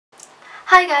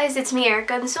Hi guys, it's me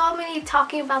Erica, and so I'm going to be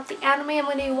talking about the anime I'm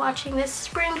going to be watching this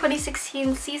spring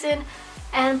 2016 season.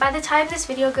 And by the time this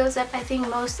video goes up, I think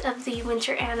most of the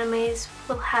winter animes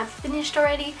will have finished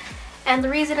already. And the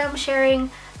reason I'm sharing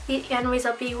the animes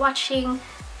I'll be watching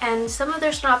and some of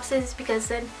their synopsis is because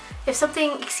then if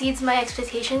something exceeds my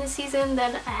expectation this season,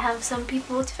 then I have some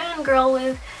people to fangirl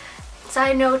with.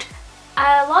 Side note,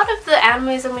 a lot of the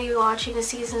animes I'm going to be watching this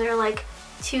season are like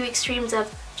two extremes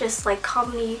of just like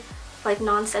comedy, like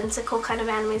nonsensical kind of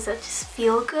animes that just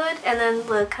feel good, and then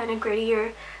the kind of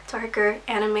grittier, darker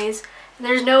animes. And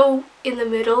there's no in the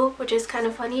middle, which is kind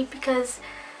of funny because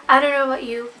I don't know about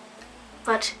you,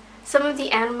 but some of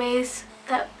the animes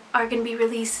that are going to be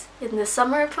released in the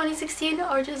summer of 2016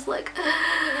 are just like,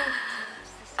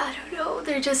 I don't know,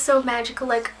 they're just so magical.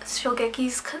 Like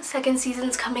Shogeki's second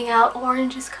season's coming out,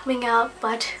 Orange is coming out,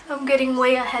 but I'm getting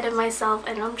way ahead of myself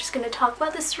and I'm just going to talk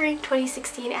about the spring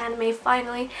 2016 anime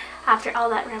finally after all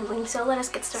that rambling. So let us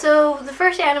get started. So the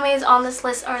first animes on this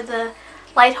list are the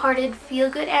lighthearted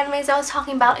feel-good animes I was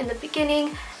talking about in the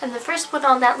beginning, and the first one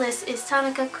on that list is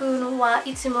Tanaka-kun wa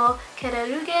Itsumo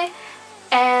Keraruge.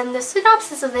 And the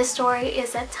synopsis of this story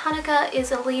is that Tanaka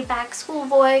is a laid-back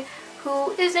schoolboy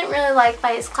who isn't really liked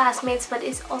by his classmates but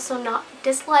is also not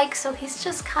disliked, so he's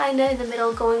just kinda in the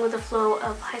middle, going with the flow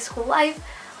of high school life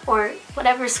or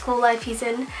whatever school life he's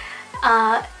in.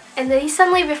 And then he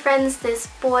suddenly befriends this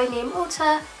boy named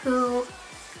Ota who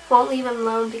won't leave him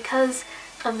alone because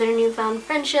of their newfound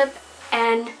friendship,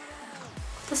 and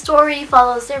the story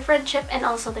follows their friendship and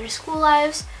also their school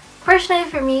lives. Personally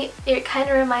for me, it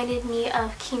kind of reminded me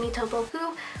of Kimi to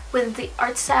Boku with the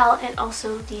art style and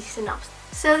also the synopsis.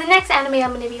 So the next anime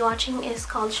I'm going to be watching is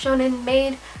called Shonen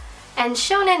Maid, and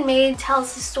Shonen Maid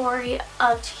tells the story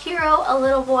of Chihiro, a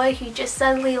little boy who just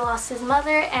suddenly lost his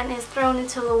mother and is thrown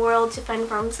into the world to fend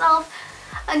for himself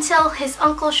until his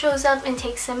uncle shows up and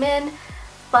takes him in.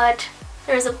 But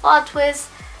there's a plot twist.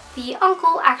 The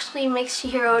uncle actually makes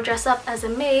Chihiro dress up as a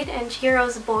maid, and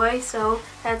Chihiro's a boy, so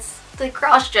that's the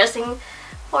cross-dressing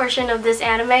portion of this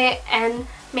anime, and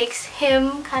makes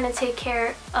him kind of take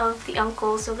care of the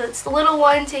uncle, so that's the little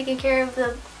one taking care of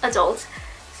the adult.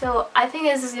 So I think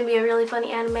this is going to be a really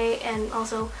funny anime, and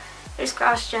also there's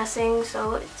cross-dressing,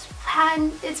 so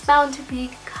it's bound to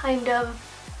be kind of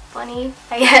funny,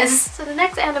 I guess. So the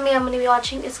next anime I'm going to be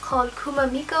watching is called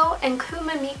Kumamiko, and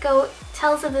Kumamiko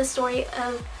tells of the story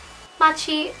of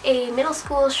Machi, a middle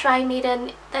school shrine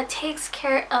maiden that takes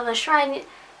care of a shrine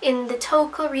in the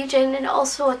Tokyo region, and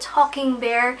also a talking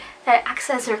bear that acts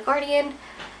as her guardian.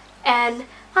 And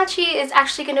Machi is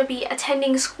actually going to be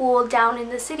attending school down in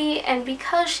the city, and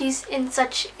because she's in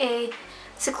such a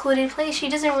secluded place, she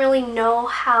doesn't really know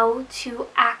how to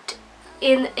act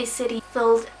in a city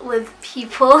filled with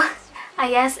people,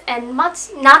 I guess. And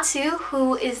Natsu,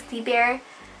 who is the bear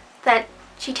that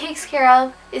she takes care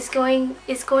of, is going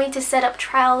to set up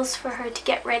trials for her to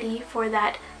get ready for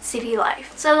that city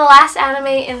life. So the last anime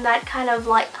in that kind of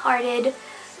light-hearted,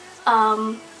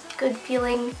 good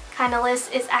feeling kind of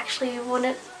list is actually one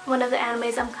of the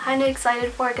animes I'm kind of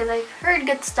excited for because I've heard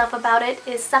good stuff about it,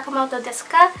 is Sakamoto Desu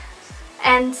Ka.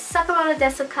 And Sakamoto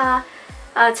Desu Ka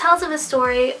tells of a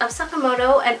story of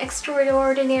Sakamoto, an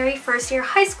extraordinary first-year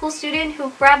high school student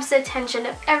who grabs the attention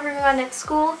of everyone at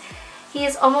school. He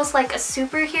is almost like a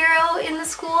superhero in the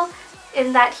school,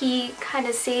 in that he kind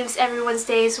of saves everyone's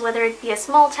days, whether it be a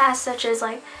small task such as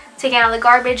like taking out the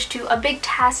garbage to a big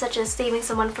task such as saving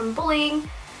someone from bullying.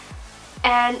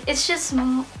 And it's just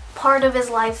part of his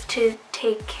life to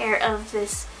take care of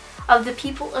the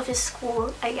people of his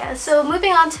school, I guess. So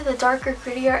moving on to the darker,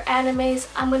 grittier animes,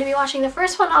 I'm going to be watching the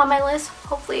first one on my list.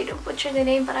 Hopefully I don't butcher the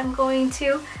name, but I'm going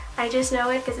to. I just know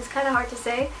it because it's kind of hard to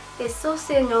say. It's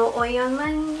Sose no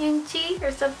Oyomanji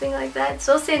or something like that.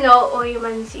 Sose no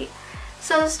Oyomanji.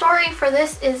 So the story for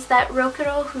this is that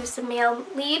Rokuro, who's the male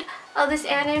lead of this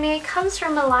anime, comes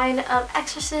from a line of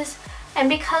exorcists, and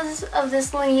because of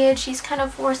this lineage, he's kind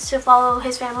of forced to follow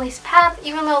his family's path,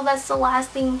 even though that's the last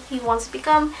thing he wants to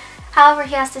become. However,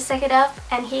 he has to suck it up,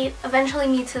 and he eventually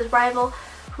meets his rival,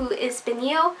 who is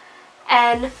Benio,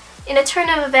 and in a turn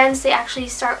of events, they actually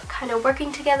start kind of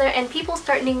working together, and people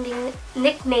start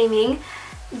nicknaming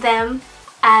them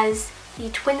as the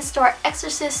twin star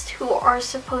exorcists who are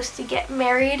supposed to get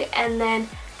married and then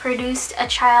produce a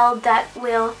child that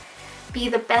will be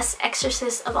the best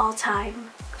exorcist of all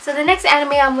time. So the next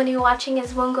anime I'm going to be watching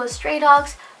is Bungo Stray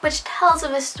Dogs, which tells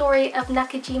of a story of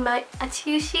Nakajima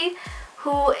Atsushi,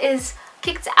 who is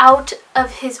kicked out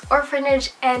of his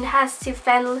orphanage and has to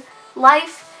fend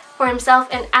life for himself,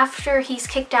 and after he's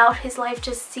kicked out, his life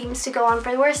just seems to go on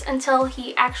for the worse until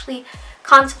he actually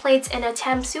contemplates and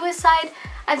attempts suicide.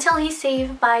 until he's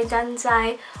saved by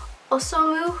Danzai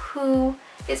Osamu, who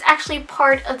is actually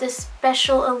part of this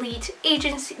special elite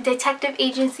agency, detective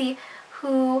agency,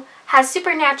 who has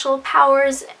supernatural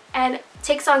powers and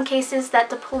takes on cases that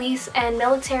the police and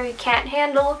military can't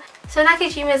handle. So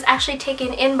Nakajima is actually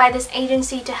taken in by this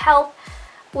agency to help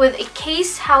with a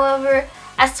case. However,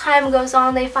 as time goes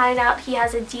on, they find out he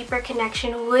has a deeper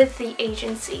connection with the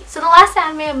agency. So the last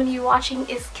anime I'm going to be watching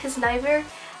is Kisniver,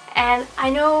 and I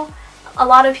know a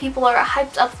lot of people are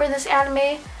hyped up for this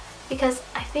anime because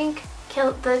I think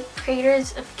the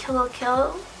creators of Kill la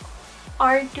Kill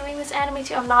are doing this anime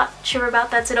too. I'm not sure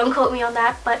about that, so don't quote me on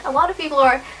that, but a lot of people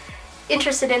are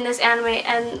interested in this anime,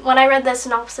 and when I read the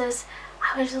synopsis,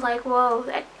 I was just like, whoa,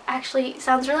 that actually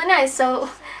sounds really nice. So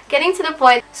getting to the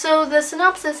point. So the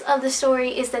synopsis of the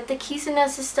story is that the Kizuna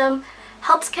system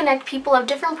helps connect people of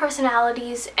different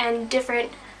personalities and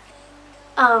different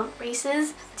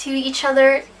races to each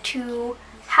other to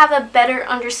have a better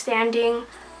understanding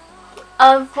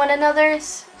of one another.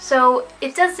 So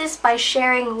it does this by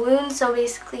sharing wounds, so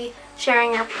basically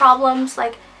sharing your problems,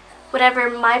 like whatever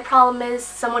my problem is,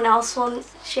 someone else will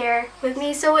share with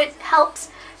me. So it helps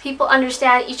people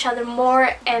understand each other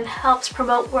more and helps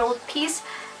promote world peace.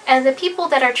 And the people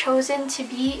that are chosen to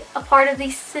be a part of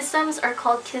these systems are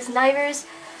called Kisnivers.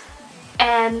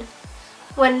 And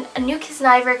when a new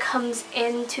Kisniver comes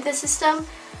into the system,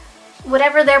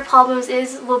 whatever their problems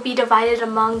is will be divided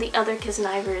among the other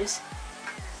Kisnivers.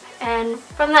 And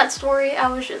from that story, I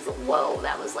was just, whoa,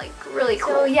 that was like really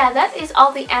cool. So yeah, that is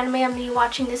all the anime I'm going to be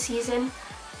watching this season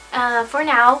for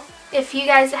now. If you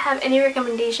guys have any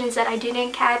recommendations that I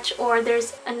didn't catch, or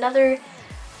there's another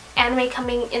anime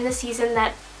coming in the season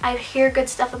that I hear good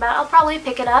stuff about, I'll probably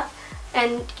pick it up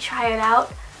and try it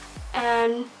out.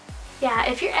 And yeah,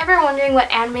 if you're ever wondering what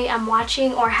anime I'm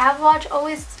watching or have watched,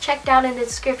 always check down in the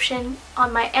description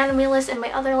on my anime list and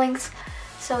my other links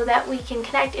so that we can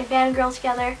connect and fangirl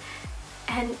together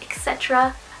and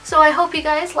etc. So I hope you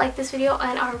guys like this video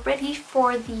and are ready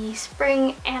for the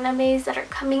spring animes that are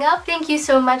coming up. Thank you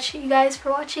so much, you guys,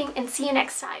 for watching, and see you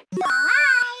next time.